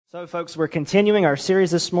So, folks, we're continuing our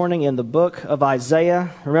series this morning in the book of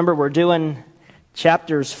Isaiah. Remember, we're doing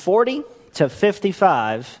chapters 40 to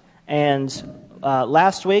 55, and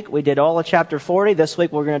last week we did all of chapter 40. This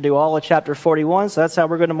week we're going to do all of chapter 41, so that's how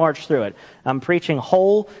we're going to march through it. I'm preaching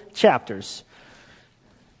whole chapters.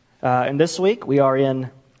 And this week we are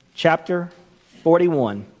in chapter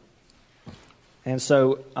 41. And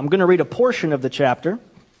so I'm going to read a portion of the chapter.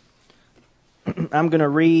 I'm going to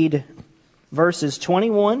read verses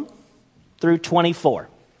 21 through 24.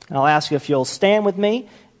 I'll ask you if you'll stand with me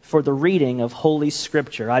for the reading of Holy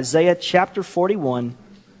Scripture. Isaiah chapter 41.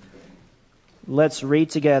 Let's read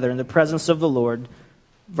together in the presence of the Lord,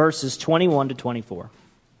 verses 21 to 24.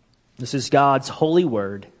 This is God's holy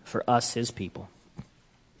word for us, His people.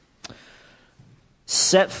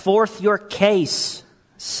 Set forth your case,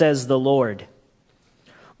 says the Lord.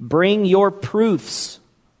 Bring your proofs,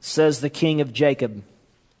 says the King of Jacob.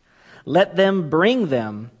 Let them bring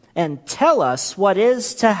them and tell us what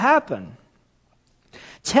is to happen.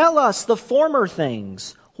 Tell us the former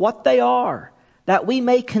things, what they are, that we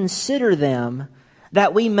may consider them,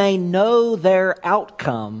 that we may know their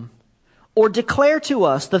outcome, or declare to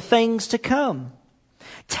us the things to come.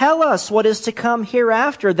 Tell us what is to come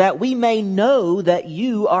hereafter, that we may know that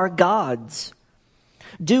you are gods.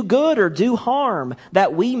 Do good or do harm,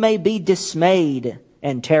 that we may be dismayed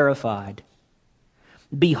and terrified.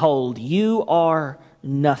 Behold, you are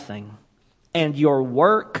nothing, and your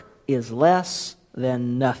work is less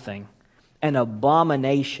than nothing. An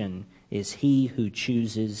abomination is he who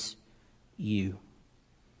chooses you.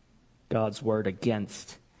 God's word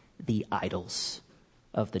against the idols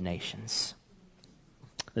of the nations.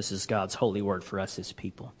 This is God's holy word for us, His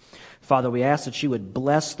people. Father, we ask that you would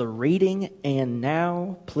bless the reading and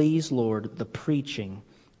now, please, Lord, the preaching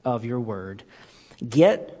of your word.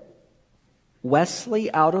 Get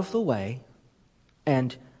Wesley out of the way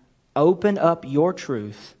and open up your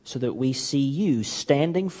truth so that we see you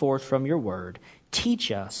standing forth from your word.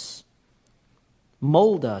 Teach us,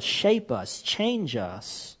 mold us, shape us, change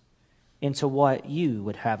us into what you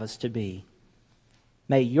would have us to be.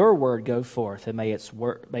 May your word go forth, and may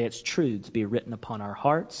its truths be written upon our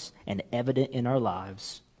hearts and evident in our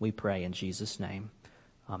lives. We pray in Jesus' name.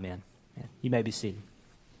 Amen. You may be seated.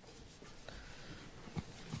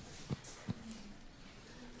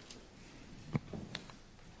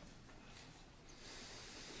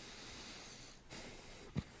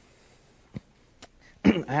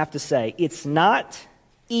 I have to say, it's not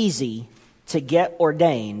easy to get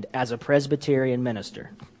ordained as a Presbyterian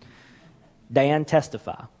minister. Dan,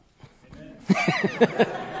 testify.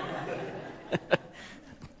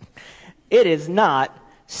 It is not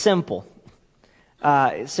simple.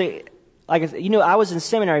 See, like I said, I was in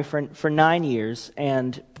seminary for 9 years,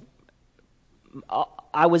 and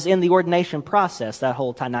I was in the ordination process that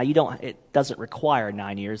whole time. Now, it doesn't require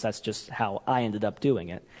 9 years. That's just how I ended up doing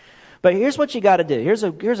it. But here's what you got to do. Here's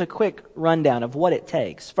a quick rundown of what it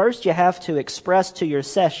takes. First, you have to express to your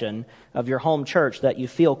session of your home church that you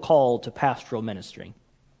feel called to pastoral ministry.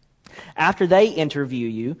 After they interview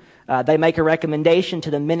you, they make a recommendation to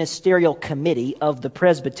the ministerial committee of the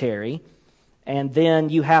presbytery, and then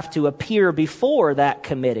you have to appear before that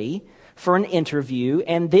committee for an interview,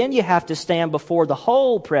 and then you have to stand before the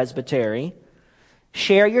whole presbytery,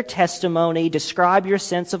 share your testimony, describe your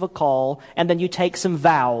sense of a call, and then you take some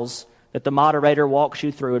vows that the moderator walks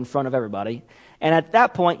you through in front of everybody. And at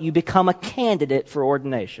that point, you become a candidate for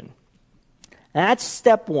ordination. And that's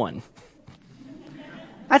step one.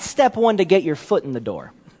 That's step one to get your foot in the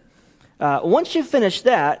door. Once you finish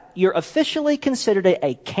that, you're officially considered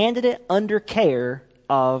a candidate under care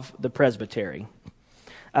of the presbytery.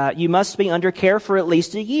 You must be under care for at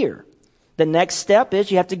least a year. The next step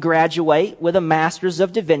is you have to graduate with a Master's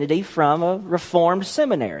of Divinity from a Reformed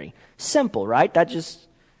seminary. Simple, right?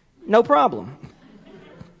 No problem.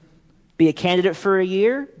 Be a candidate for a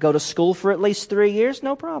year, go to school for at least 3 years,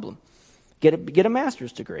 no problem. Get a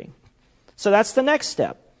master's degree. So that's the next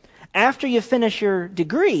step. After you finish your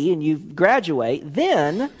degree and you graduate,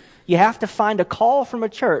 then you have to find a call from a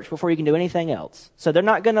church before you can do anything else. So they're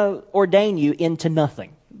not going to ordain you into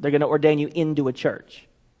nothing. They're going to ordain you into a church,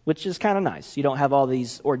 which is kind of nice. You don't have all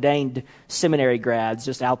these ordained seminary grads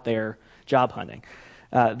just out there job hunting.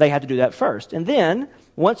 They had to do that first. And then,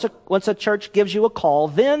 once a church gives you a call,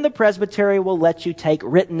 then the presbytery will let you take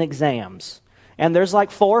written exams. And there's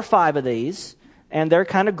like 4 or 5 of these, and they're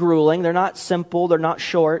kind of grueling. They're not simple. They're not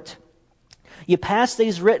short. You pass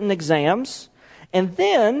these written exams, and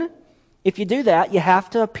then, if you do that, you have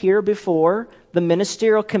to appear before the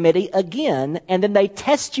ministerial committee again, and then they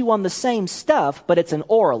test you on the same stuff, but it's an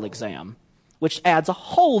oral exam, which adds a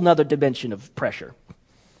whole nother dimension of pressure.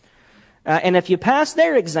 And if you pass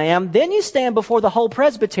their exam, then you stand before the whole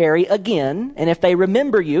presbytery again. And if they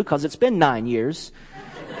remember you, because it's been 9 years,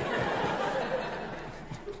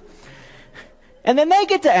 and then they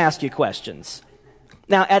get to ask you questions.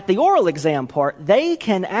 Now, at the oral exam part, they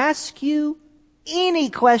can ask you any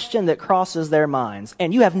question that crosses their minds,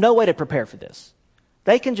 and you have no way to prepare for this.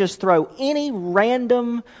 They can just throw any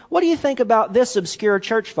random, what do you think about this obscure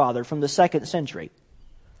church father from the 2nd century?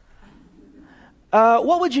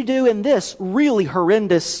 What would you do in this really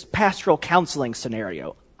horrendous pastoral counseling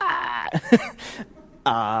scenario?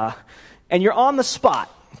 And you're on the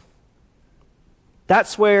spot.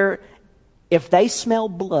 That's where, if they smell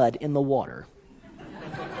blood in the water,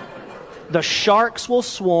 the sharks will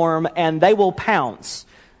swarm and they will pounce.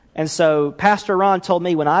 And so Pastor Ron told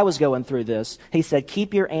me when I was going through this, he said,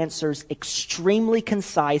 keep your answers extremely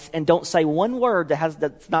concise and don't say one word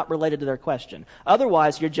that's not related to their question.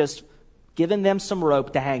 Otherwise, you're just giving them some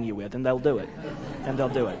rope to hang you with, and they'll do it. And they'll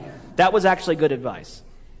do it. That was actually good advice,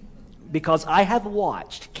 because I have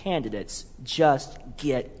watched candidates just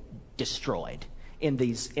get destroyed in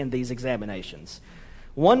these examinations.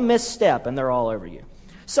 One misstep and they're all over you.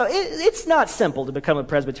 So it's not simple to become a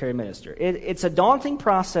Presbyterian minister. It's a daunting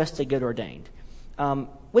process to get ordained,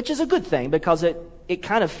 which is a good thing, because it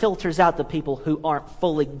kind of filters out the people who aren't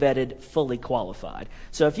fully vetted, fully qualified.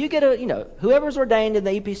 So if you get whoever's ordained in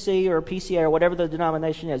the EPC or PCA or whatever the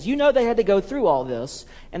denomination is, they had to go through all this,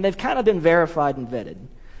 and they've kind of been verified and vetted.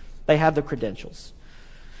 They have the credentials.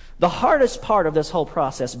 The hardest part of this whole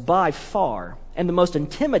process by far, and the most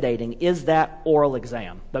intimidating, is that oral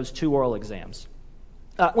exam, those 2 oral exams.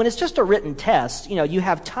 When it's just a written test, you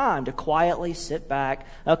have time to quietly sit back.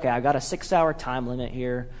 Okay, I got a 6-hour time limit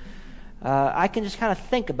here. I can just kind of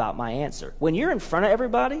think about my answer. When you're in front of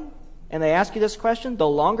everybody and they ask you this question, the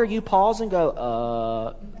longer you pause and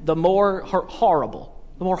go, the more horrible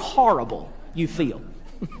you feel.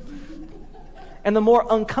 And the more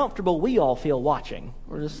uncomfortable we all feel watching.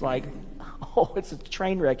 We're just like, oh, it's a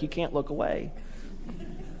train wreck. You can't look away.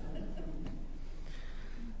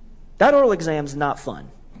 That oral exam's not fun.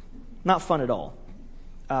 Not fun at all.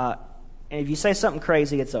 And if you say something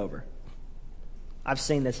crazy, it's over. I've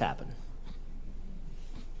seen this happen.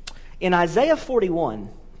 In Isaiah 41,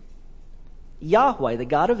 Yahweh, the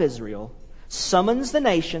God of Israel, summons the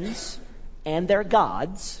nations and their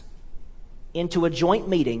gods into a joint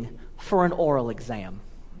meeting for an oral exam.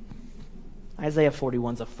 Isaiah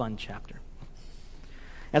 41 is a fun chapter.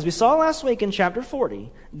 As we saw last week in chapter 40,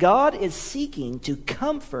 God is seeking to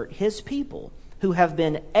comfort his people who have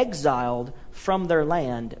been exiled from their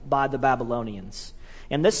land by the Babylonians.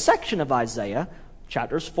 And this section of Isaiah,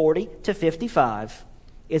 chapters 40 to 55,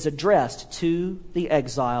 is addressed to the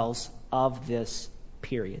exiles of this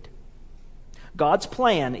period. God's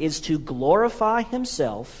plan is to glorify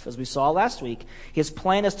himself, as we saw last week. His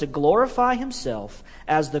plan is to glorify himself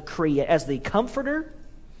as the comforter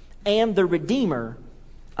and the redeemer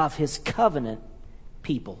of his covenant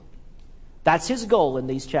people. That's his goal in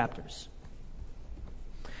these chapters.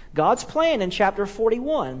 God's plan in chapter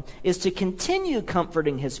 41 is to continue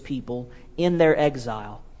comforting his people in their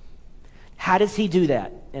exile. How does he do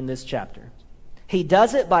that in this chapter? He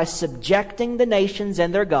does it by subjecting the nations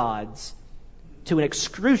and their gods to an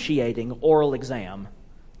excruciating oral exam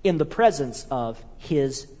in the presence of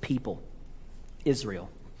his people, Israel.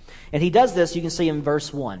 And he does this, you can see in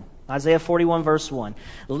verse 1. Isaiah 41, verse 1.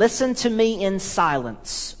 Listen to me in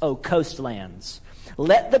silence, O coastlands.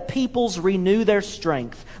 Let the peoples renew their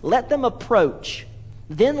strength. Let them approach.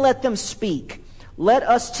 Then let them speak. Let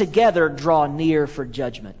us together draw near for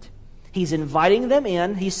judgment. He's inviting them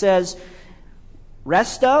in. He says,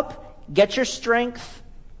 rest up, get your strength,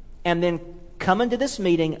 and then come into this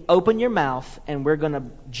meeting, open your mouth, and we're going to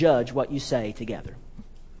judge what you say together.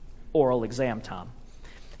 Oral exam time.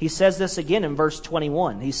 He says this again in verse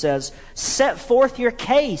 21. He says, set forth your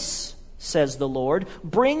case, says the Lord.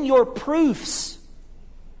 Bring your proofs,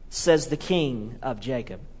 says the King of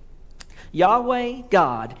Jacob. Yahweh,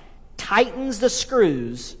 God, tightens the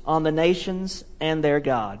screws on the nations and their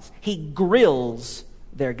gods. He grills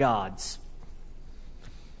their gods.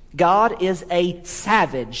 God is a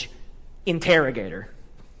savage interrogator.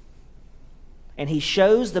 And he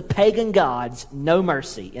shows the pagan gods no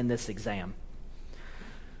mercy in this exam.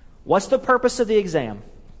 What's the purpose of the exam?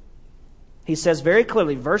 He says very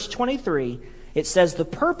clearly, verse 23, it says the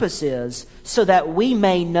purpose is so that we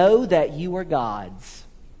may know that you are gods.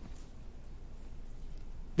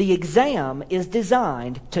 The exam is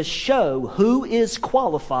designed to show who is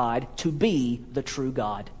qualified to be the true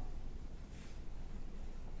God.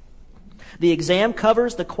 The exam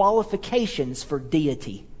covers the qualifications for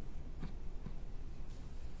deity.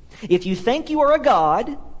 If you think you are a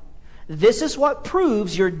god, this is what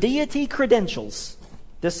proves your deity credentials,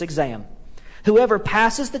 this exam. Whoever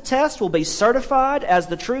passes the test will be certified as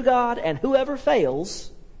the true God, and whoever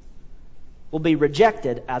fails will be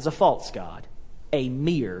rejected as a false god, a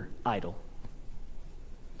mere idol.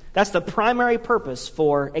 That's the primary purpose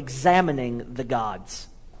for examining the gods.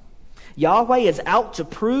 Yahweh is out to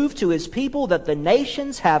prove to His people that the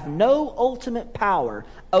nations have no ultimate power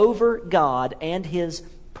over God and His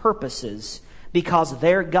purposes because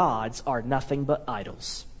their gods are nothing but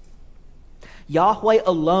idols. Yahweh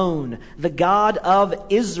alone, the God of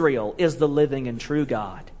Israel, is the living and true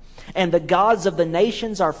God. And the gods of the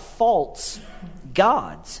nations are false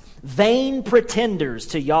gods, vain pretenders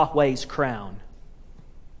to Yahweh's crown.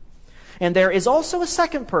 And there is also a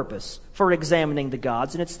second purpose for examining the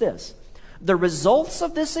gods, and it's this. The results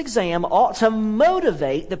of this exam ought to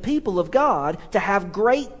motivate the people of God to have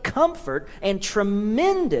great comfort and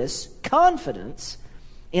tremendous confidence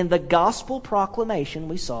in the gospel proclamation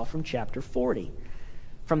we saw from chapter 40.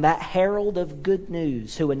 From that herald of good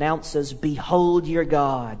news who announces, "Behold your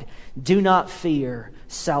God, do not fear,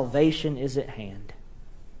 salvation is at hand."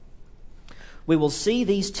 We will see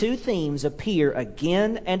these two themes appear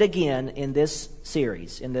again and again in this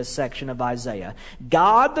series, in this section of Isaiah.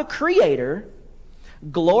 God the Creator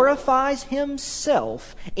glorifies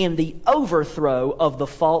Himself in the overthrow of the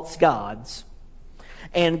false gods,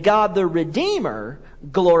 and God the Redeemer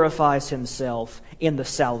glorifies Himself in the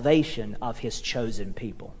salvation of His chosen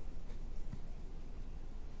people.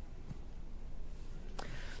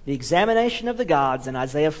 The examination of the gods in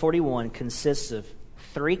Isaiah 41 consists of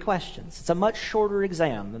 3 questions. It's a much shorter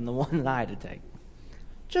exam than the one that I had to take.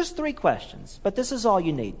 Just 3 questions, but this is all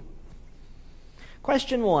you need.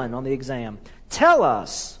 Question 1 on the exam. Tell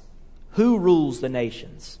us who rules the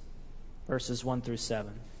nations. Verses 1 through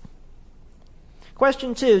 7.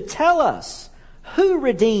 Question 2. Tell us who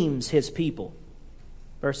redeems His people.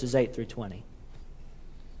 Verses 8 through 20.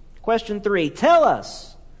 Question 3. Tell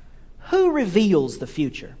us who reveals the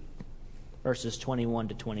future. Verses 21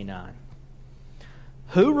 to 29.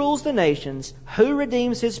 Who rules the nations, who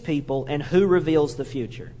redeems His people, and who reveals the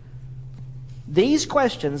future? These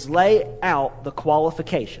questions lay out the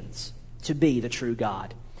qualifications to be the true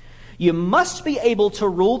God. You must be able to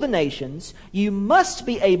rule the nations, you must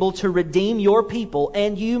be able to redeem your people,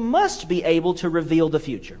 and you must be able to reveal the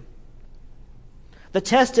future. The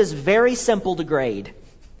test is very simple to grade.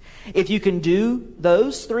 If you can do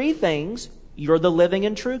those 3 things, you're the living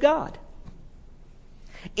and true God.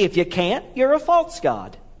 If you can't, you're a false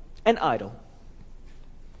god, an idol.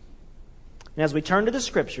 And as we turn to the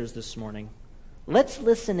Scriptures this morning, let's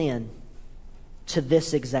listen in to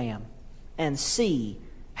this exam and see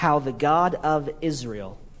how the God of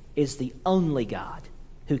Israel is the only God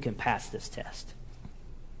who can pass this test.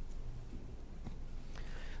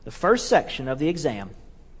 The first section of the exam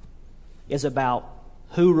is about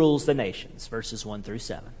who rules the nations, verses 1 through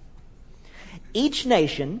 7. Each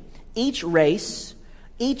nation, each race,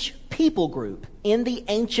 each people group in the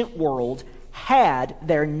ancient world had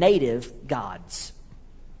their native gods,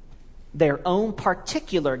 their own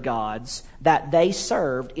particular gods that they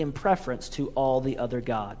served in preference to all the other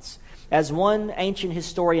gods. As one ancient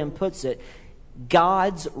historian puts it,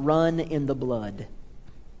 gods run in the blood.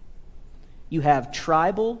 You have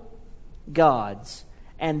tribal gods,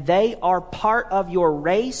 and they are part of your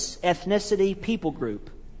race, ethnicity, people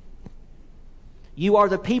group. You are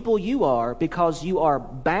the people you are because you are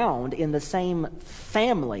bound in the same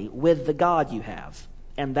family with the God you have,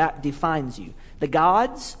 and that defines you. The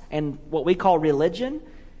gods and what we call religion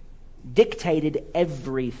dictated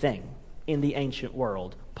everything in the ancient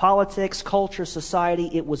world. Politics, culture, society,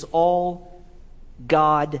 it was all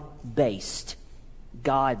God-based.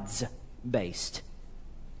 Gods-based.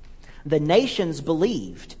 The nations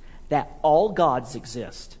believed that all gods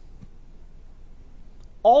exist.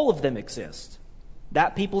 All of them exist.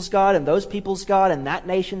 That people's God and those people's God and that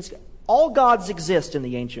nation's God. All gods exist in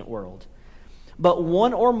the ancient world. But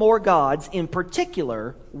one or more gods in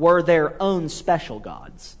particular were their own special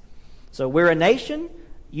gods. So we're a nation,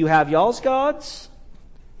 you have y'all's gods,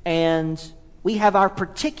 and we have our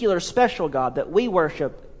particular special God that we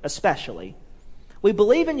worship especially. We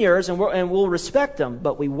believe in yours and we'll respect them,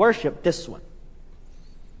 but we worship this one.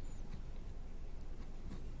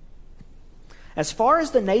 As far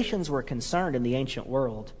as the nations were concerned in the ancient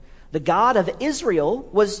world, the God of Israel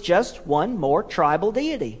was just one more tribal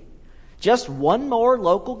deity. Just one more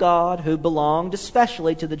local God who belonged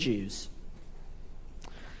especially to the Jews.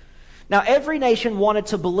 Now, every nation wanted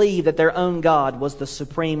to believe that their own God was the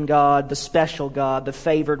supreme God, the special God, the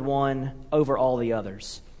favored one over all the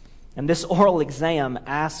others. And this oral exam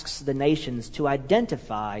asks the nations to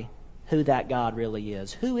identify who that God really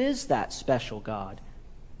is. Who is that special God?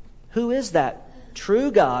 Who is that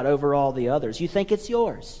true God over all the others? You think it's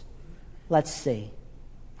yours? Let's see.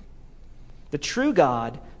 The true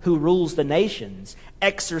God who rules the nations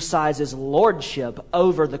exercises lordship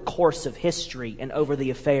over the course of history and over the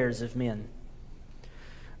affairs of men.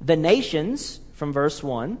 The nations, from verse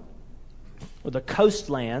 1, or the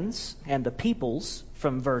coastlands and the peoples,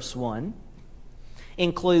 from verse 1,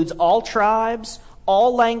 includes all tribes,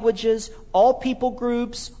 all languages, all people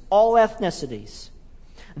groups, all ethnicities.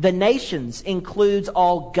 The nations includes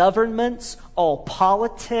all governments, all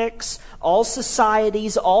politics, all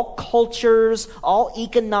societies, all cultures, all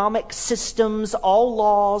economic systems, all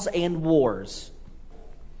laws and wars.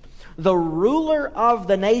 The ruler of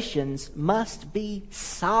the nations must be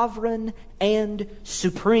sovereign and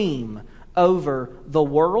supreme over the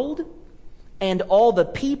world and all the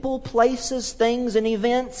people, places, things, and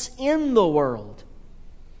events in the world.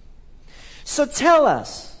 So tell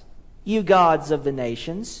us, you gods of the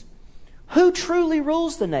nations, who truly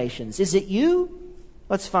rules the nations? Is it you?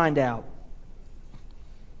 Let's find out.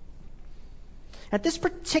 At this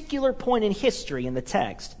particular point in history in the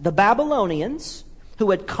text, the Babylonians,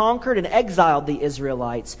 who had conquered and exiled the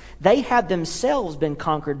Israelites, they had themselves been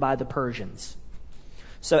conquered by the Persians.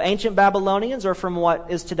 So ancient Babylonians are from what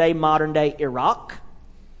is today modern-day Iraq.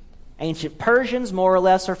 Ancient Persians, more or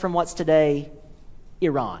less, are from what's today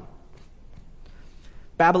Iran.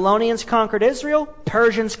 Babylonians conquered Israel,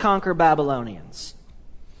 Persians conquer Babylonians.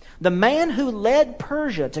 The man who led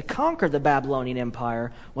Persia to conquer the Babylonian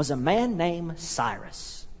Empire was a man named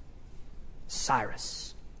Cyrus.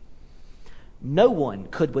 Cyrus. No one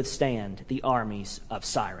could withstand the armies of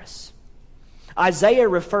Cyrus. Isaiah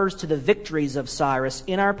refers to the victories of Cyrus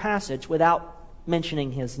in our passage without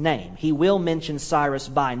mentioning his name. He will mention Cyrus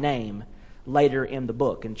by name later in the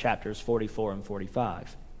book in chapters 44 and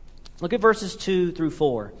 45. Look at verses 2 through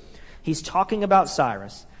 4. He's talking about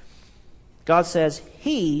Cyrus. God says,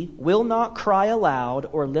 he will not cry aloud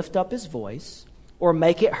or lift up his voice or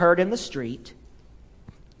make it heard in the street.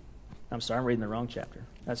 I'm sorry, I'm reading the wrong chapter.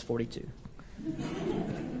 That's 42.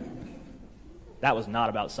 That was not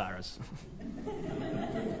about Cyrus.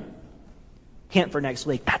 Hint for next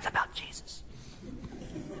week, that's about Jesus.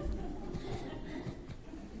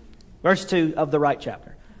 Verse 2 of the right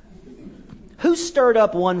chapter. Who stirred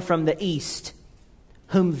up one from the east,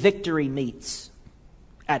 whom victory meets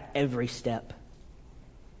at every step?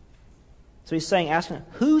 So he's saying, asking,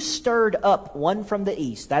 who stirred up one from the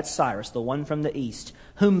east? That's Cyrus, the one from the east,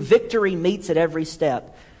 whom victory meets at every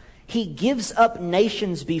step. He gives up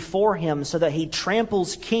nations before him so that he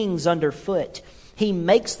tramples kings underfoot. He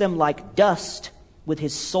makes them like dust with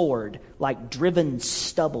his sword, like driven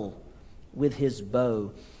stubble with his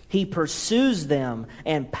bow. He pursues them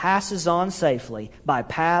and passes on safely by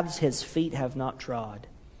paths his feet have not trod.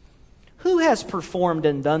 Who has performed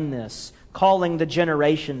and done this, calling the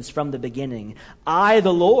generations from the beginning? I,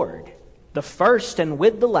 the Lord, the first and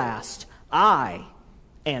with the last, I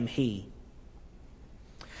am He.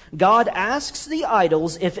 God asks the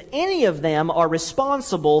idols if any of them are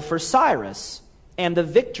responsible for Cyrus and the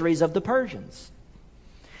victories of the Persians.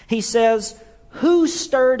 He says, who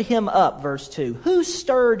stirred him up, verse 2? Who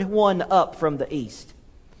stirred one up from the east?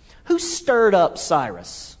 Who stirred up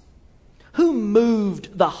Cyrus? Who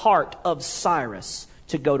moved the heart of Cyrus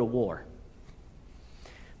to go to war?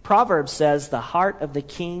 Proverbs says the heart of the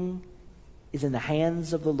king is in the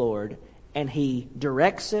hands of the Lord, and he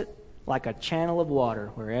directs it like a channel of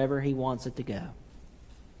water wherever he wants it to go.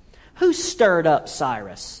 Who stirred up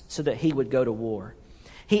Cyrus so that he would go to war?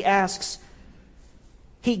 He asks,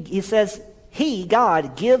 he says, he,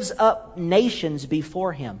 God, gives up nations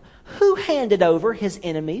before him. Who handed over his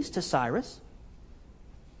enemies to Cyrus?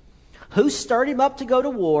 Who stirred him up to go to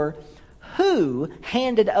war? Who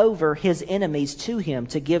handed over his enemies to him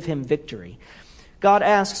to give him victory? God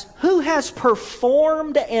asks, who has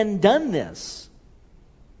performed and done this?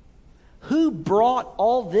 Who brought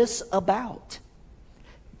all this about?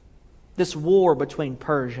 This war between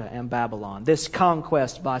Persia and Babylon, this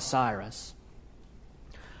conquest by Cyrus.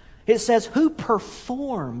 It says, who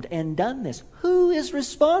performed and done this? Who is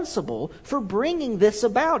responsible for bringing this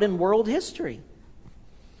about in world history?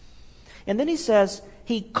 And then he says,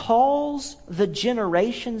 he calls the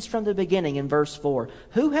generations from the beginning in verse 4.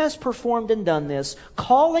 Who has performed and done this?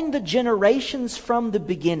 Calling the generations from the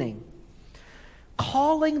beginning.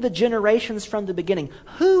 Calling the generations from the beginning.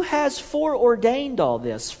 Who has foreordained all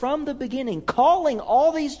this from the beginning? Calling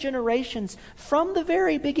all these generations from the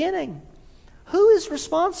very beginning. Who is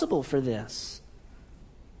responsible for this?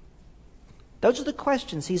 Those are the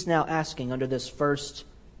questions he's now asking under this first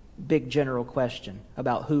big general question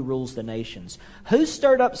about who rules the nations. Who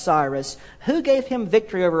stirred up Cyrus? Who gave him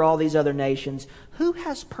victory over all these other nations? Who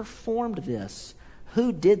has performed this?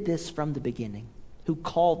 Who did this from the beginning? Who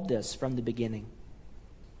called this from the beginning?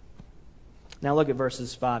 Now look at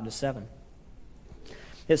verses 5 to 7.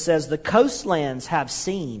 It says, "The coastlands have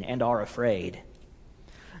seen and are afraid.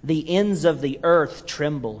 The ends of the earth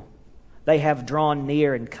tremble. They have drawn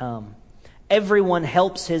near and come. Everyone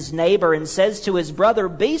helps his neighbor and says to his brother,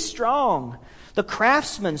 'Be strong.' The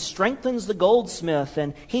craftsman strengthens the goldsmith,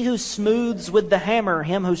 and he who smooths with the hammer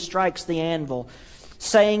him who strikes the anvil,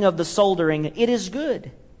 saying of the soldering, 'It is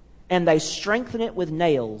good.' And they strengthen it with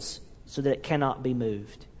nails so that it cannot be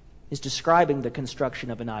moved." Is describing the construction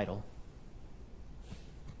of an idol.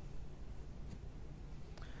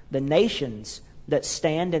 The nations that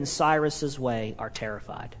stand in Cyrus's way are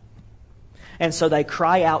terrified. And so they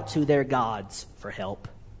cry out to their gods for help.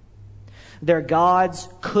 Their gods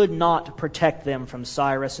could not protect them from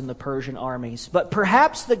Cyrus and the Persian armies, but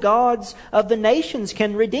perhaps the gods of the nations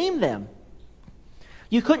can redeem them.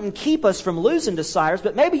 You couldn't keep us from losing to Cyrus,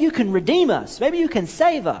 but maybe you can redeem us. Maybe you can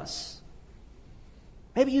save us.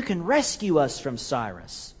 Maybe you can rescue us from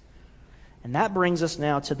Cyrus. And that brings us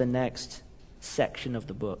now to the next section of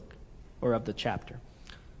the book, or of the chapter,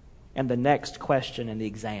 and the next question in the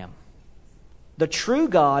exam. The true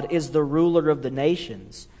God is the ruler of the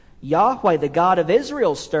nations. Yahweh, the God of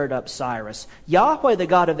Israel, stirred up Cyrus. Yahweh, the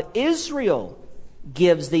God of Israel,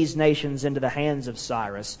 gives these nations into the hands of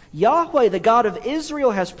Cyrus. Yahweh, the God of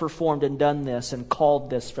Israel, has performed and done this and called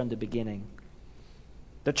this from the beginning.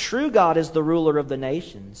 The true God is the ruler of the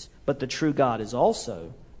nations, but the true God is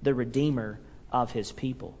also the Redeemer of his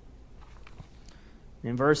people.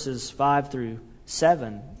 In verses 5 through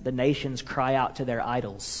 7, the nations cry out to their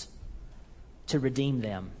idols to redeem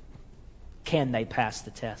them. Can they pass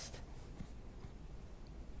the test?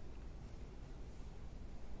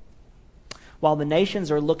 While the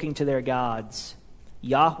nations are looking to their gods,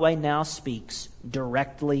 Yahweh now speaks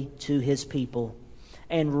directly to his people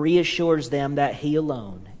and reassures them that he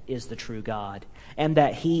alone is the true God and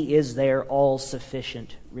that he is their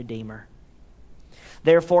all-sufficient Redeemer.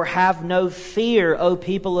 Therefore, have no fear, O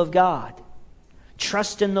people of God.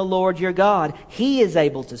 Trust in the Lord your God. He is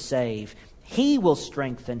able to save. He will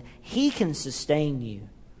strengthen. He can sustain you,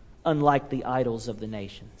 unlike the idols of the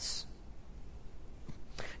nations.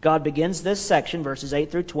 God begins this section, verses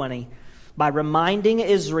 8 through 20, by reminding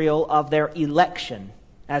Israel of their election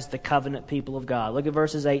as the covenant people of God. Look at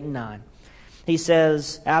verses 8 and 9. He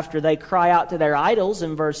says, after they cry out to their idols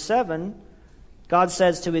in verse 7, God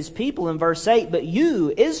says to his people in verse 8, "But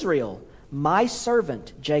you, Israel, my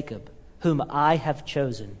servant Jacob, whom I have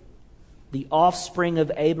chosen, the offspring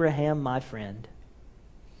of Abraham, my friend,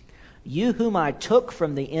 you whom I took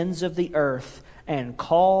from the ends of the earth and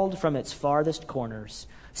called from its farthest corners,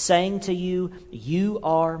 saying to you, 'You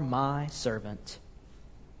are my servant.'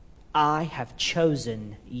 I have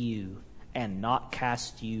chosen you and not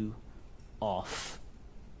cast you off."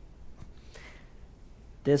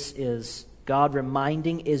 This is God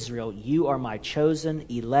reminding Israel, "You are my chosen,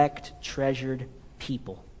 elect, treasured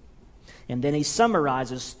people." And then he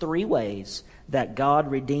summarizes 3 ways that God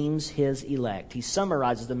redeems his elect. He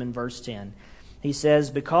summarizes them in verse 10. He says,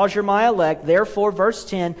 "Because you're my elect, therefore," verse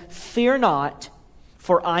 10, "fear not,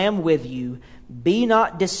 for I am with you. Be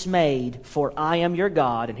not dismayed, for I am your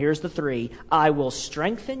God." And here's the 3. "I will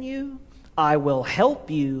strengthen you. I will help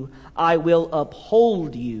you. I will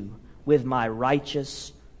uphold you with my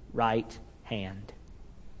righteous right hand."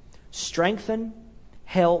 Strengthen,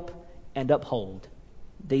 help, and uphold.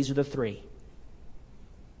 These are the 3.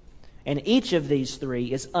 And each of these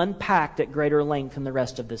 3 is unpacked at greater length in the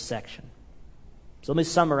rest of this section. So let me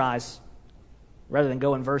summarize, rather than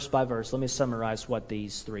going verse by verse, let me summarize what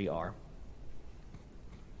these 3 are.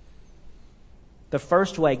 The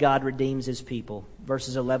first way God redeems his people,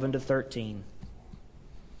 verses 11 to 13.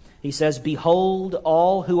 He says, "Behold,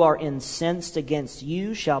 all who are incensed against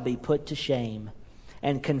you shall be put to shame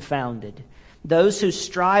and confounded. Those who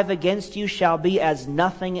strive against you shall be as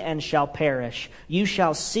nothing and shall perish. You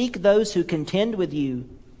shall seek those who contend with you,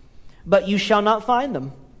 but you shall not find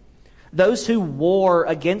them. Those who war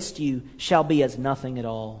against you shall be as nothing at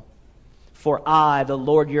all. For I, the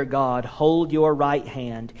Lord your God, hold your right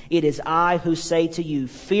hand. It is I who say to you,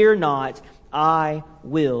 fear not, I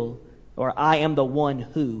will, or I am the one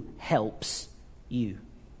who helps you."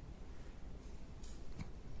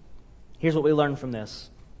 Here's what we learn from this.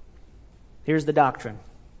 Here's the doctrine.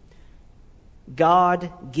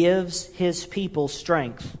 God gives his people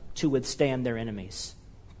strength to withstand their enemies.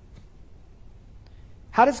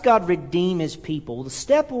 How does God redeem His people? Well, the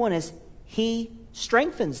step one is He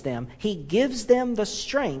strengthens them. He gives them the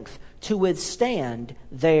strength to withstand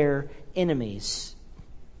their enemies.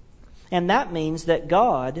 And that means that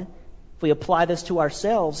God, if we apply this to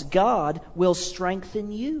ourselves, God will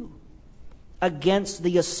strengthen you against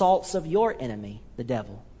the assaults of your enemy, the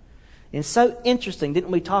devil. And it's so interesting,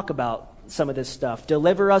 didn't we talk about some of this stuff?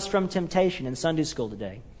 Deliver us from temptation in Sunday school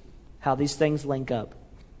today. How these things link up.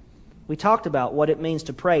 We talked about what it means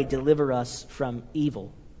to pray, deliver us from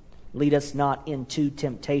evil. Lead us not into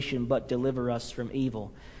temptation, but deliver us from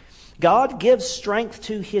evil. God gives strength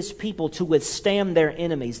to His people to withstand their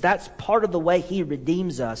enemies. That's part of the way He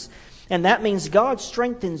redeems us. And that means God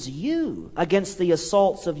strengthens you against the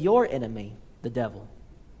assaults of your enemy, the devil.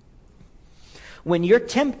 When you're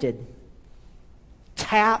tempted,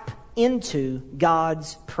 tap into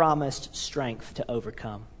God's promised strength to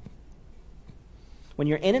overcome. When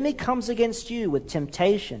your enemy comes against you with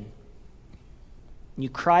temptation, you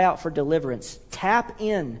cry out for deliverance, tap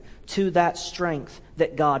in to that strength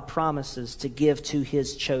that God promises to give to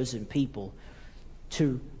His chosen people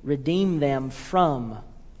to redeem them from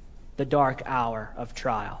the dark hour of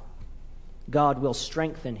trial. God will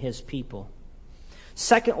strengthen His people.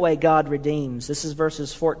 Second way God redeems, this is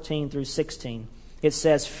verses 14 through 16. It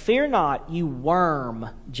says, "Fear not, you worm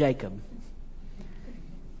Jacob."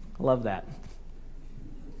 I love that.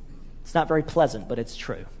 It's not very pleasant, but it's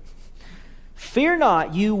true. "Fear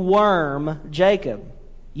not, you worm Jacob,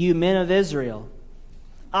 you men of Israel.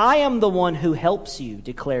 I am the one who helps you,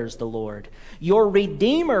 declares the Lord. Your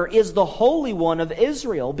Redeemer is the Holy One of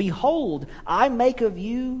Israel. Behold, I make of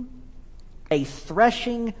you a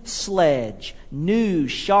threshing sledge, new,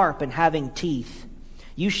 sharp, and having teeth.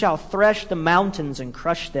 You shall thresh the mountains and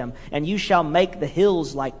crush them, and you shall make the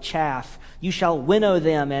hills like chaff. You shall winnow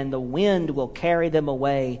them, and the wind will carry them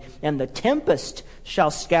away, and the tempest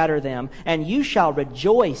shall scatter them, and you shall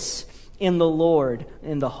rejoice in the Lord,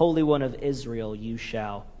 in the Holy One of Israel you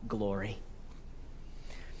shall glory."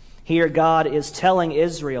 Here God is telling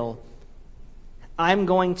Israel, I'm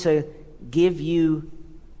going to give you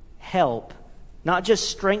help, not just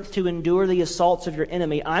strength to endure the assaults of your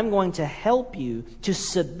enemy. I'm going to help you to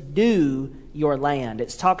subdue your land. It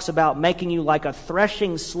talks about making you like a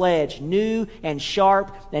threshing sledge, new and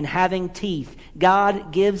sharp and having teeth.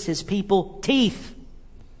 God gives His people teeth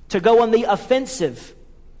to go on the offensive.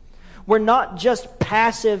 We're not just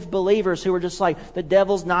passive believers who are just like, the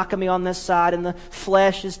devil's knocking me on this side and the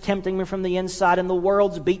flesh is tempting me from the inside and the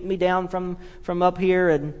world's beating me down from up here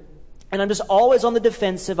and I'm just always on the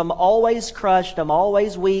defensive. I'm always crushed. I'm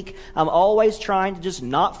always weak. I'm always trying to just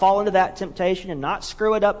not fall into that temptation and not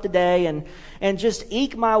screw it up today and just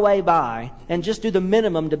eke my way by and just do the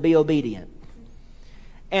minimum to be obedient.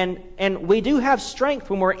 And we do have strength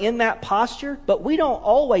when we're in that posture, but we don't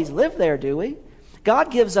always live there, do we?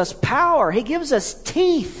 God gives us power. He gives us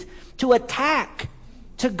teeth to attack,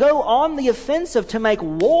 to go on the offensive, to make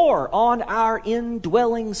war on our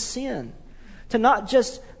indwelling sin. To not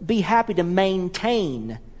just be happy to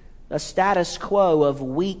maintain a status quo of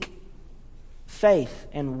weak faith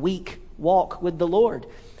and weak walk with the Lord.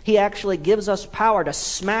 He actually gives us power to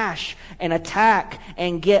smash and attack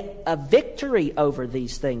and get a victory over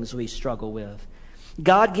these things we struggle with.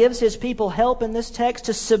 God gives His people help in this text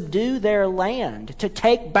to subdue their land, to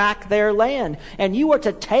take back their land. And you are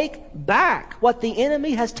to take back what the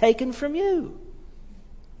enemy has taken from you.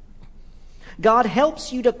 God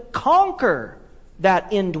helps you to conquer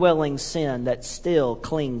that indwelling sin that still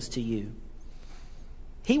clings to you.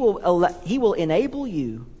 He will enable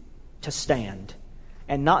you to stand.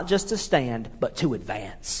 And not just to stand, but to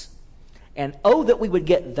advance. And oh, that we would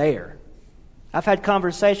get there. I've had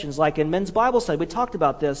conversations like in men's Bible study. We talked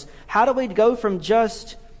about this. How do we go from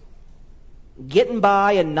just getting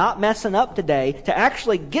by and not messing up today to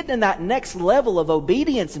actually getting in that next level of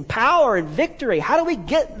obedience and power and victory? How do we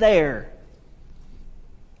get there?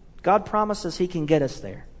 God promises He can get us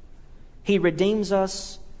there. He redeems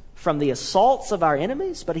us from the assaults of our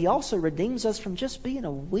enemies, but He also redeems us from just being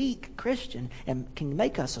a weak Christian and can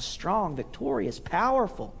make us a strong, victorious,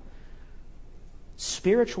 powerful,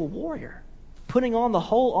 spiritual warrior, putting on the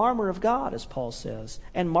whole armor of God, as Paul says,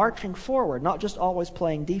 and marching forward, not just always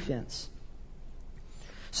playing defense.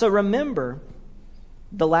 So remember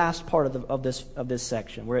the last part of this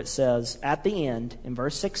section where it says at the end in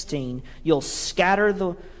verse 16,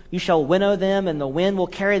 you shall winnow them, and the wind will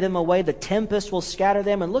carry them away. The tempest will scatter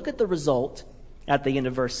them. And look at the result at the end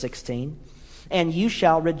of verse 16. And you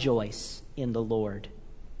shall rejoice in the Lord.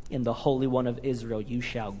 In the Holy One of Israel you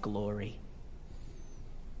shall glory.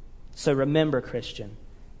 So remember, Christian,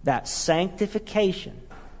 that sanctification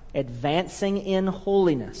advancing in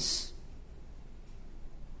holiness,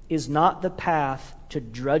 is not the path to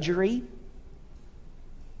drudgery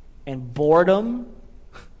and boredom.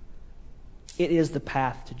 It is the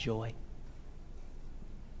path to joy.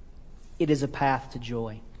 It is a path to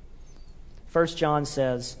joy. 1 John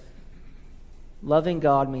says, loving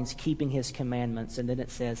God means keeping His commandments. And then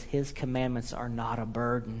it says, His commandments are not a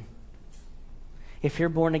burden. If you're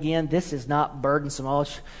born again, this is not burdensome. Oh,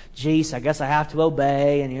 geez, I guess I have to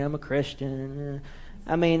obey, and I'm a Christian.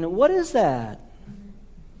 I mean, what is that?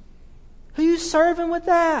 Who are you serving with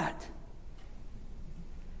that?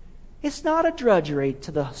 It's not a drudgery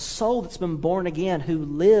to the soul that's been born again, who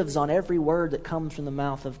lives on every word that comes from the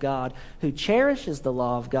mouth of God, who cherishes the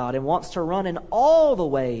law of God and wants to run in all the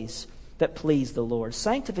ways that please the Lord.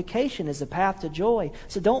 Sanctification is a path to joy,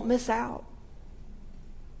 so don't miss out.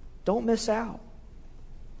 Don't miss out.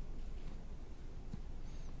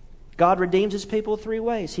 God redeems His people 3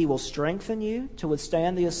 ways. He will strengthen you to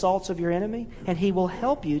withstand the assaults of your enemy, and He will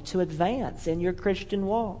help you to advance in your Christian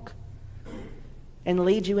walk and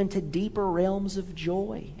lead you into deeper realms of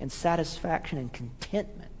joy and satisfaction and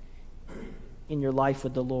contentment in your life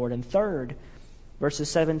with the Lord. And third, verses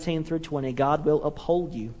 17 through 20, God will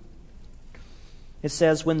uphold you. It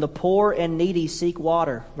says, when the poor and needy seek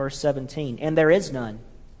water, verse 17, and there is none,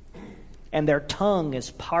 and their tongue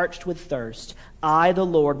is parched with thirst, I, the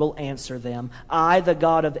Lord, will answer them. I, the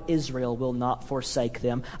God of Israel, will not forsake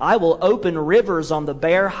them. I will open rivers on the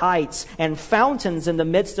bare heights and fountains in the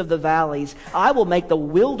midst of the valleys. I will make the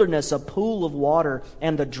wilderness a pool of water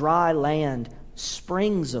and the dry land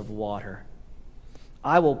springs of water.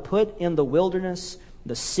 I will put in the wilderness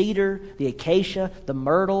the cedar, the acacia, the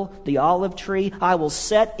myrtle, the olive tree. I will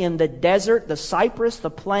set in the desert the cypress, the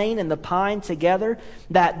plane, and the pine together,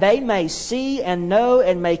 that they may see and know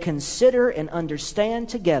and may consider and understand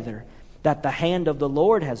together that the hand of the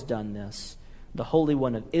Lord has done this. The Holy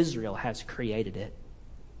One of Israel has created it.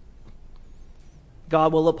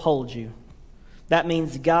 God will uphold you. That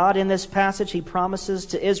means God, in this passage, He promises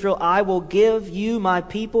to Israel, I will give you, my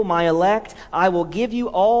people, my elect. I will give you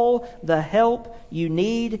all the help you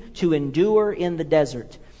need to endure in the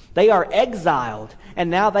desert. They are exiled, and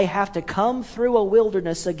now they have to come through a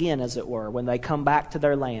wilderness again, as it were, when they come back to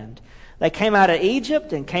their land. They came out of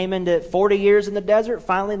Egypt and came into 40 years in the desert,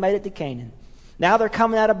 finally made it to Canaan. Now they're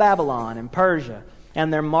coming out of Babylon and Persia,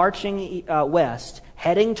 and they're marching west,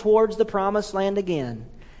 heading towards the promised land again.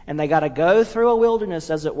 And they got to go through a wilderness,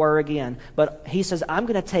 as it were, again. But He says, I'm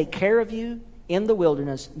going to take care of you in the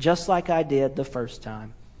wilderness just like I did the first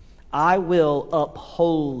time. I will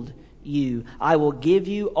uphold you. I will give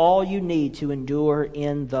you all you need to endure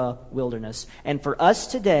in the wilderness. And for us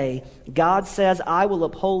today, God says, I will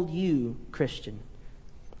uphold you, Christian.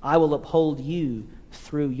 I will uphold you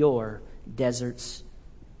through your deserts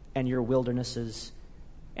and your wildernesses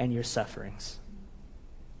and your sufferings.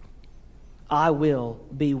 I will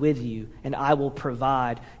be with you, and I will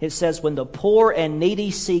provide. It says, when the poor and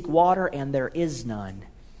needy seek water, and there is none,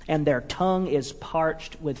 and their tongue is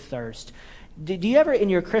parched with thirst. Do you ever in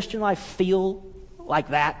your Christian life feel like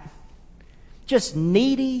that? Just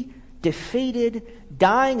needy, defeated,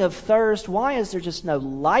 dying of thirst. Why is there just no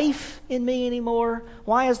life in me anymore?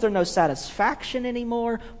 Why is there no satisfaction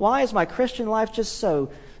anymore? Why is my Christian life just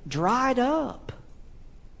so dried up?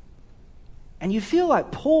 And you feel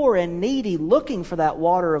like poor and needy, looking for that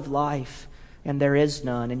water of life, and there is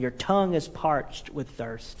none, and your tongue is parched with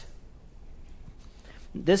thirst.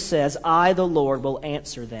 This says, I, the Lord, will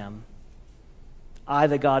answer them. I,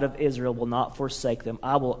 the God of Israel, will not forsake them.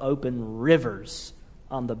 I will open rivers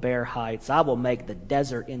on the bare heights. I will make the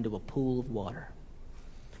desert into a pool of water.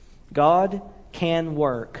 God can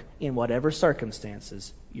work in whatever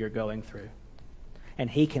circumstances you're going through. And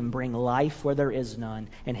He can bring life where there is none.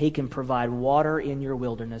 And He can provide water in your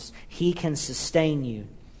wilderness. He can sustain you.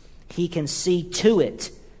 He can see to it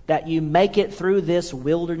that you make it through this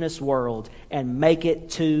wilderness world and make it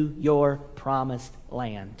to your promised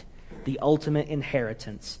land, the ultimate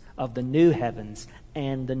inheritance of the new heavens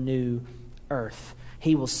and the new earth.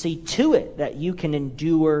 He will see to it that you can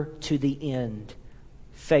endure to the end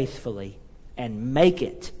faithfully and make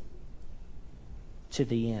it to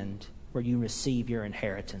the end, where you receive your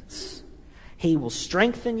inheritance. He will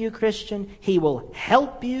strengthen you, Christian. He will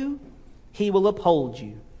help you. He will uphold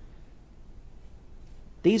you.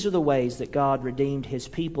 These are the ways that God redeemed His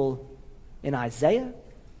people in Isaiah.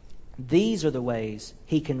 These are the ways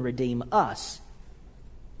He can redeem us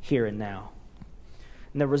here and now.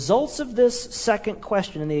 And the results of this second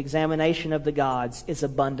question in the examination of the gods is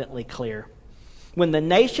abundantly clear. When the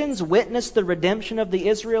nations witnessed the redemption of the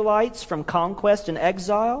Israelites from conquest and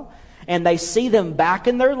exile, and they see them back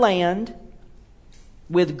in their land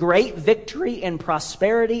with great victory and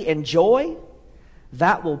prosperity and joy,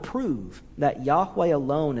 that will prove that Yahweh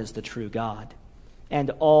alone is the true God, and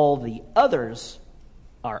all the others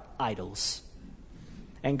are idols.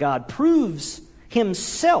 And God proves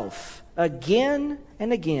himself again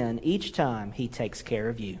and again each time he takes care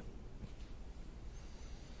of you.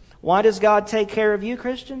 Why does God take care of you,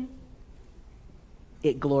 Christian?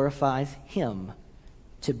 It glorifies him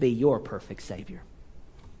to be your perfect Savior.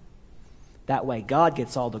 That way God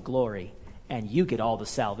gets all the glory and you get all the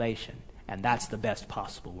salvation. And that's the best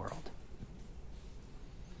possible world.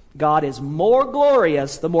 God is more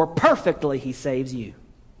glorious the more perfectly he saves you.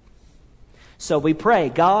 So we pray,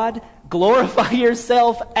 God, glorify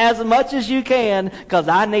yourself as much as you can, because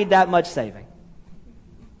I need that much saving.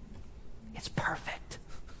 It's perfect.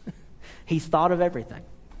 He's thought of everything.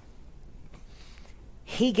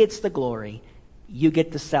 He gets the glory. You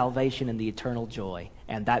get the salvation and the eternal joy.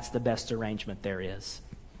 And that's the best arrangement there is.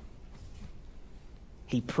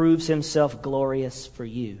 He proves himself glorious for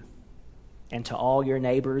you and to all your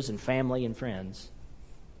neighbors and family and friends.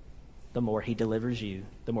 The more he delivers you,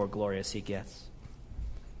 the more glorious he gets.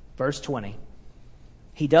 Verse 20.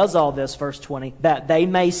 He does all this, verse 20, that they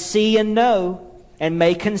may see and know and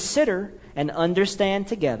may consider and understand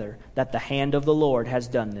together that the hand of the Lord has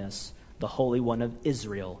done this. The Holy One of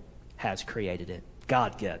Israel has created it.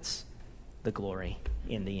 God gets the glory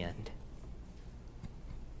in the end.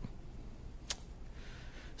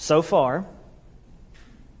 So far,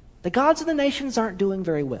 the gods of the nations aren't doing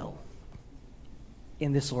very well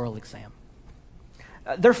in this oral exam.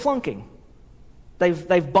 They're flunking.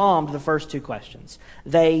 They've bombed the first two questions.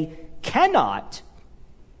 They cannot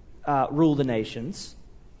rule the nations,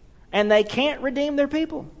 and they can't redeem their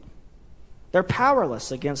people. They're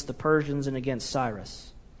powerless against the Persians and against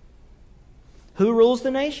Cyrus. Who rules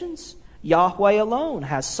the nations? Yahweh alone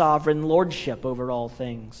has sovereign lordship over all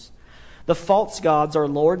things. The false gods are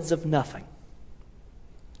lords of nothing.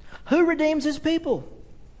 Who redeems his people?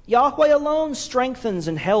 Yahweh alone strengthens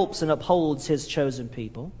and helps and upholds his chosen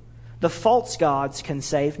people. The false gods can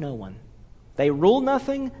save no one. They rule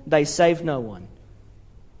nothing, they save no one.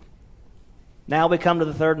 Now we come to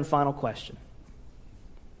the third and final question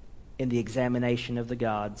in the examination of the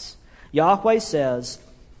gods. Yahweh says,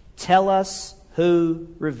 tell us who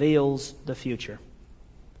reveals the future.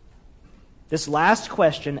 This last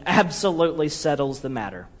question absolutely settles the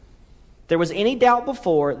matter. If there was any doubt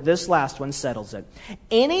before, this last one settles it.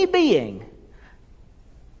 Any being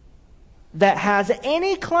that has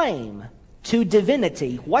any claim to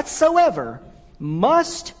divinity whatsoever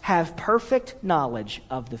must have perfect knowledge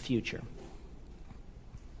of the future.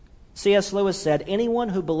 C.S. Lewis said, anyone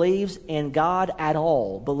who believes in God at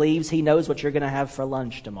all believes he knows what you're going to have for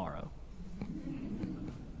lunch tomorrow.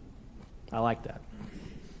 I like that.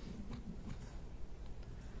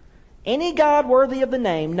 Any God worthy of the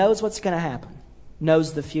name knows what's going to happen,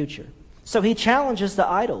 knows the future. So he challenges the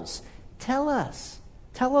idols. Tell us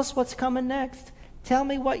what's coming next. Tell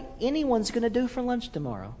me what anyone's going to do for lunch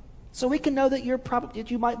tomorrow, so we can know that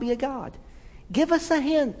you might be a god. Give us a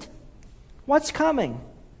hint. What's coming?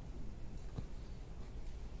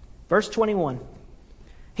 Verse 21.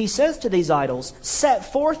 He says to these idols,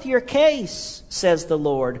 set forth your case, says the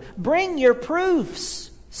Lord. Bring your proofs,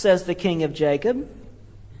 says the King of Jacob.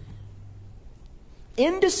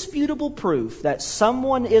 Indisputable proof that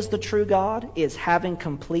someone is the true God is having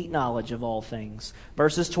complete knowledge of all things.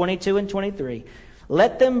 Verses 22 and 23.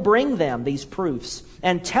 Let them bring them, these proofs,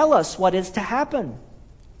 and tell us what is to happen.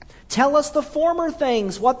 Tell us the former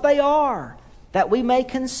things, what they are, that we may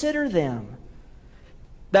consider them,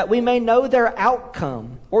 that we may know their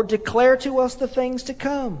outcome, or declare to us the things to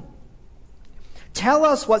come. Tell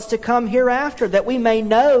us what's to come hereafter, that we may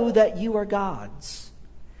know that you are gods.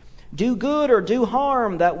 Do good or do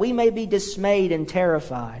harm, that we may be dismayed and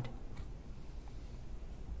terrified.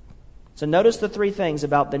 So notice the three things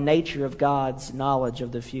about the nature of God's knowledge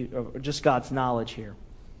of the future, or just God's knowledge here.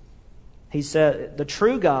 He said the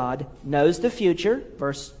true God knows the future,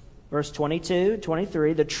 verse 22,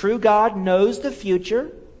 23. The true God knows the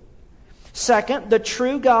future. Second, the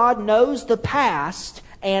true God knows the past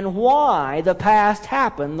and why the past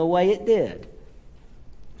happened the way it did.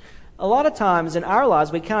 A lot of times in our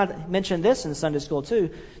lives, we kind of mentioned this in Sunday school too.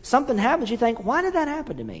 Something happens, you think, why did that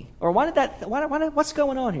happen to me? Or what's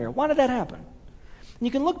going on here? Why did that happen? And you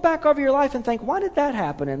can look back over your life and think, why did that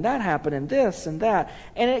happen and this and that?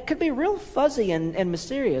 And it could be real fuzzy and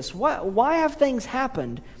mysterious. Why have things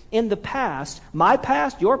happened in the past, my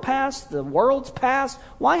past, your past, the world's past?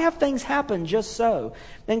 Why have things happen just so?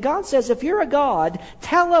 And God says, if you're a God,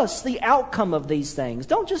 tell us the outcome of these things.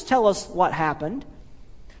 Don't just tell us what happened.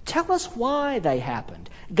 Tell us why they happened.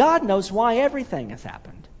 God knows why everything has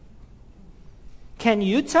happened. Can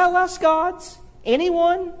you tell us, gods?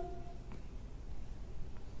 Anyone?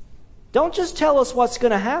 Don't just tell us what's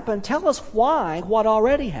going to happen. Tell us why what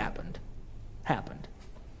already happened.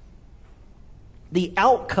 The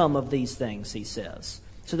outcome of these things, he says,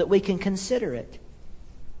 so that we can consider it.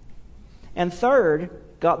 And third,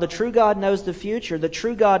 God, the true God knows the future. The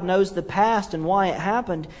true God knows the past and why it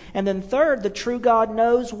happened. And then third, the true God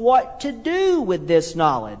knows what to do with this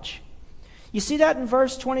knowledge. You see that in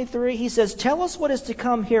verse 23? He says, tell us what is to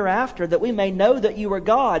come hereafter, that we may know that you are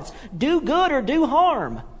gods. Do good or do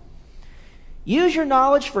harm. Use your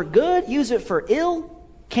knowledge for good. Use it for ill.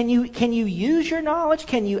 Can you use your knowledge?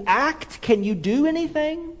 Can you act? Can you do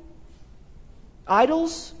anything?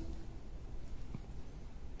 Idols?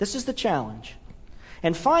 This is the challenge.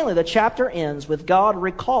 And finally, the chapter ends with God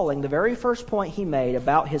recalling the very first point he made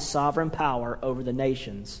about his sovereign power over the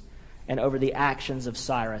nations and over the actions of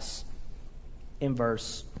Cyrus in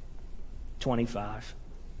verse 25.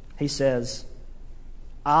 He says,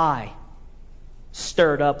 I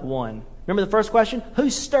stirred up one. Remember the first question? Who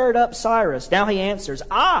stirred up Cyrus? Now he answers,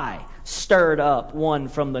 I stirred up one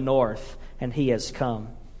from the north, and he has come.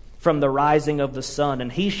 From the rising of the sun,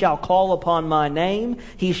 and he shall call upon my name.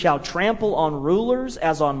 He shall trample on rulers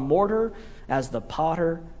as on mortar, as the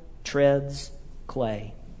potter treads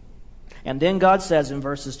clay. And then God says in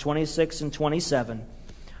verses 26 and 27,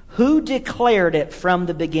 who declared it from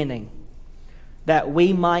the beginning, that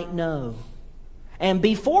we might know, and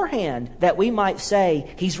beforehand that we might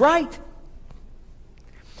say, he's right.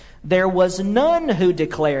 There was none who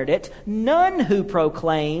declared it, none who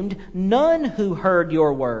proclaimed, none who heard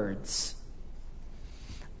your words.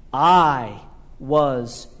 I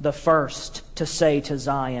was the first to say to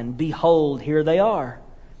Zion, behold, here they are.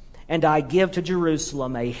 And I give to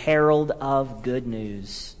Jerusalem a herald of good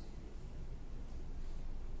news.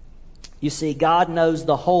 You see, God knows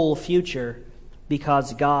the whole future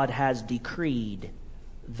because God has decreed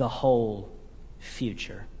the whole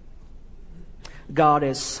future. God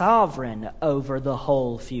is sovereign over the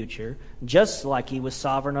whole future, just like he was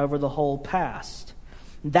sovereign over the whole past.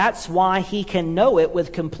 That's why he can know it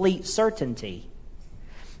with complete certainty.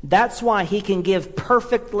 That's why he can give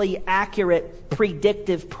perfectly accurate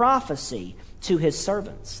predictive prophecy to his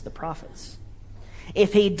servants, the prophets.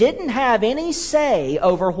 If he didn't have any say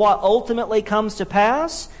over what ultimately comes to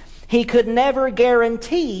pass, he could never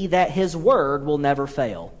guarantee that his word will never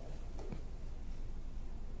fail.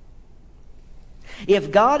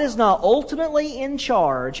 If God is not ultimately in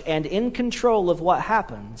charge and in control of what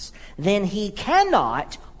happens, then he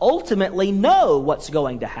cannot ultimately know what's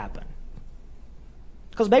going to happen.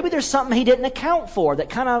 Because maybe there's something he didn't account for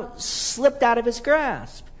that kind of slipped out of his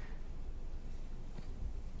grasp.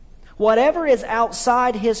 Whatever is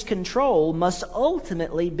outside his control must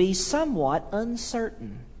ultimately be somewhat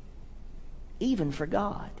uncertain, even for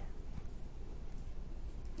God.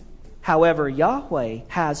 However, Yahweh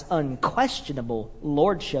has unquestionable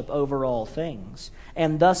lordship over all things,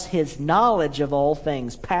 and thus his knowledge of all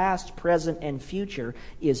things, past, present, and future,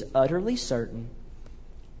 is utterly certain,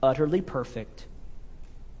 utterly perfect,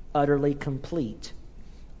 utterly complete,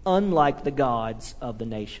 unlike the gods of the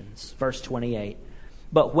nations. Verse 28,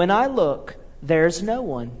 but when I look, there's no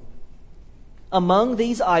one. Among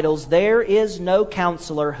these idols, there is no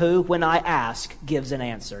counselor who, when I ask, gives an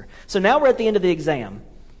answer. So now we're at the end of the exam.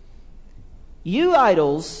 You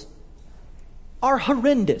idols are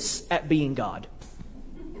horrendous at being God.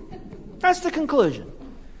 That's the conclusion.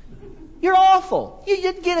 You're awful. You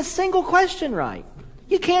didn't get a single question right.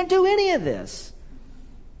 You can't do any of this.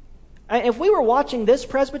 If we were watching this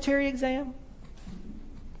presbytery exam,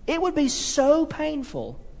 it would be so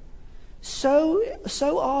painful, so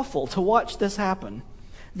awful to watch this happen.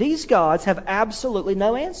 These gods have absolutely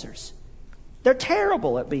no answers. They're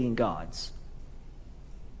terrible at being gods.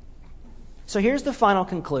 So here's the final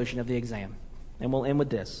conclusion of the exam, and we'll end with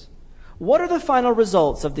this. What are the final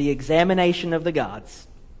results of the examination of the gods?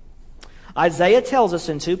 Isaiah tells us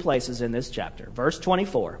in two places in this chapter. Verse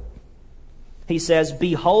 24, he says,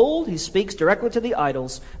 behold, he speaks directly to the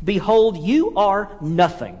idols, behold, you are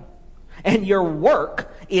nothing, and your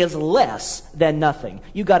work is less than nothing.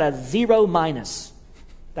 You got a 0 minus.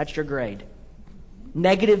 That's your grade.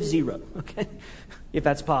 -0, okay? If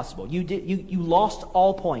that's possible. You lost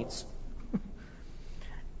all points.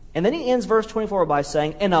 And then he ends verse 24 by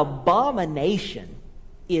saying, an abomination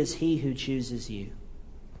is he who chooses you.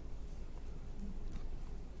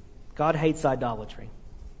 God hates idolatry.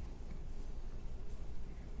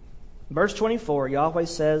 Verse 24, Yahweh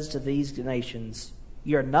says to these nations,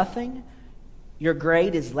 "You're nothing, your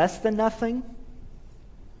grade is less than nothing,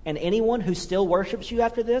 and anyone who still worships you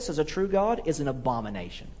after this as a true God is an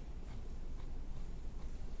abomination."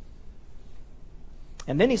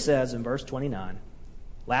 And then he says in verse 29,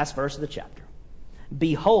 last verse of the chapter,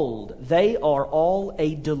 "Behold, they are all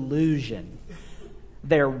a delusion.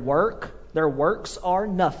 Their works are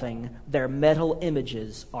nothing. Their metal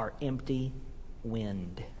images are empty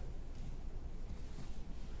wind."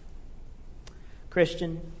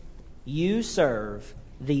 Christian, you serve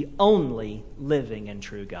the only living and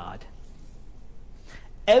true God.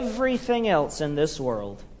 Everything else in this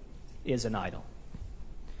world is an idol.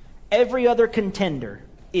 Every other contender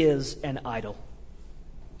is an idol.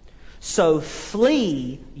 So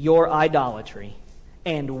flee your idolatry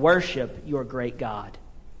and worship your great God,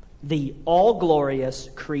 the all-glorious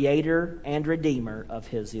Creator and Redeemer of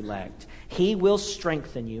His elect. He will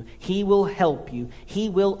strengthen you. He will help you. He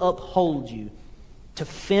will uphold you to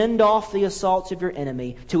fend off the assaults of your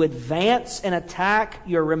enemy, to advance and attack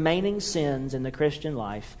your remaining sins in the Christian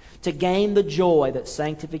life, to gain the joy that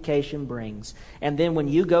sanctification brings. And then when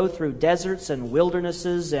you go through deserts and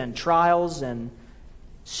wildernesses and trials and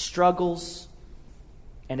struggles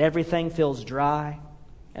and everything feels dry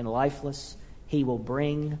and lifeless, He will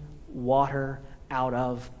bring water out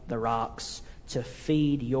of the rocks to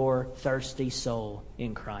feed your thirsty soul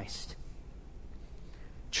in Christ.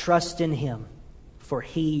 Trust in Him, for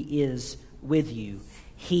He is with you.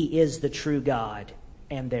 He is the true God,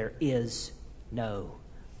 and there is no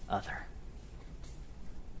other.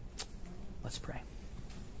 Let's pray.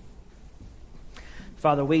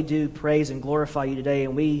 Father, we do praise and glorify You today,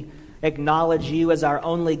 and we acknowledge You as our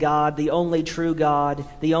only God, the only true God,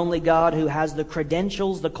 the only God who has the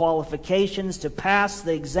credentials, the qualifications to pass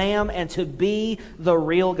the exam and to be the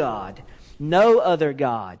real God. No other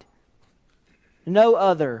God, no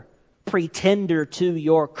other pretender to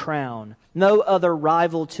Your crown, no other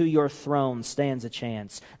rival to Your throne stands a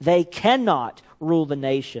chance. They cannot rule the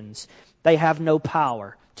nations. They have no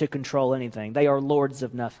power to control anything. They are lords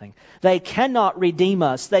of nothing. They cannot redeem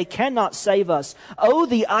us. They cannot save us. Oh,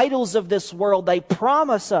 the idols of this world, they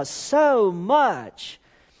promise us so much.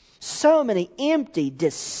 So many empty,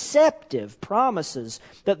 deceptive promises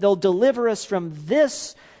that they'll deliver us from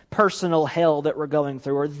this personal hell that we're going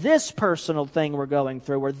through, or this personal thing we're going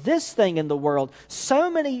through, or this thing in the world. So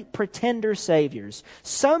many pretender saviors,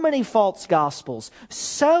 so many false gospels,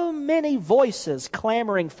 so many voices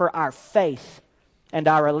clamoring for our faith and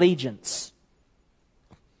our allegiance.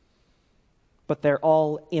 But they're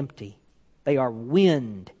all empty. They are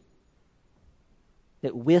wind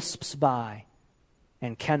that wisps by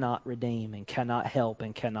and cannot redeem and cannot help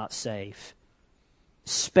and cannot save.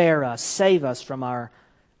 Spare us, save us from our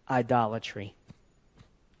idolatry.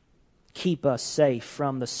 Keep us safe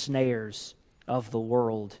from the snares of the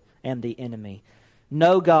world and the enemy.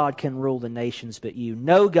 No God can rule the nations but You.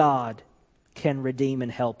 No God can redeem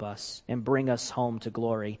and help us and bring us home to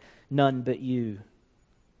glory. None but You,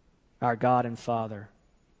 our God and Father,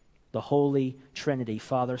 the Holy Trinity,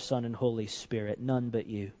 Father, Son, and Holy Spirit. None but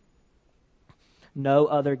You. No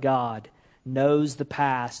other God knows the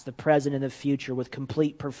past, the present, and the future with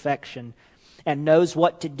complete perfection, and knows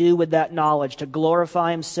what to do with that knowledge to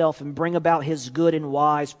glorify Himself and bring about His good and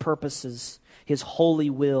wise purposes, His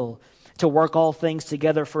holy will, to work all things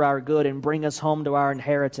together for our good and bring us home to our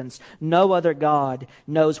inheritance. No other God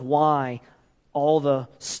knows why all the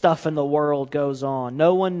stuff in the world goes on.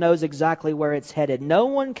 No one knows exactly where it's headed. No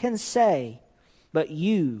one can say, but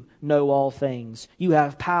You know all things. You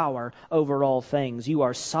have power over all things. You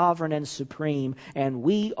are sovereign and supreme, and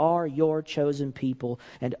we are Your chosen people.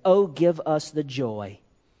 And oh, give us the joy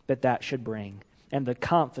that should bring, and the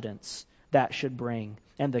confidence that should bring,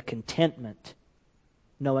 and the contentment,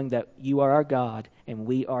 knowing that You are our God, and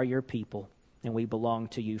we are Your people, and we belong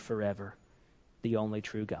to You forever, the only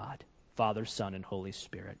true God, Father, Son, and Holy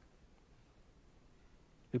Spirit.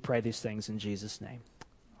 We pray these things in Jesus' name.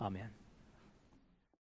 Amen.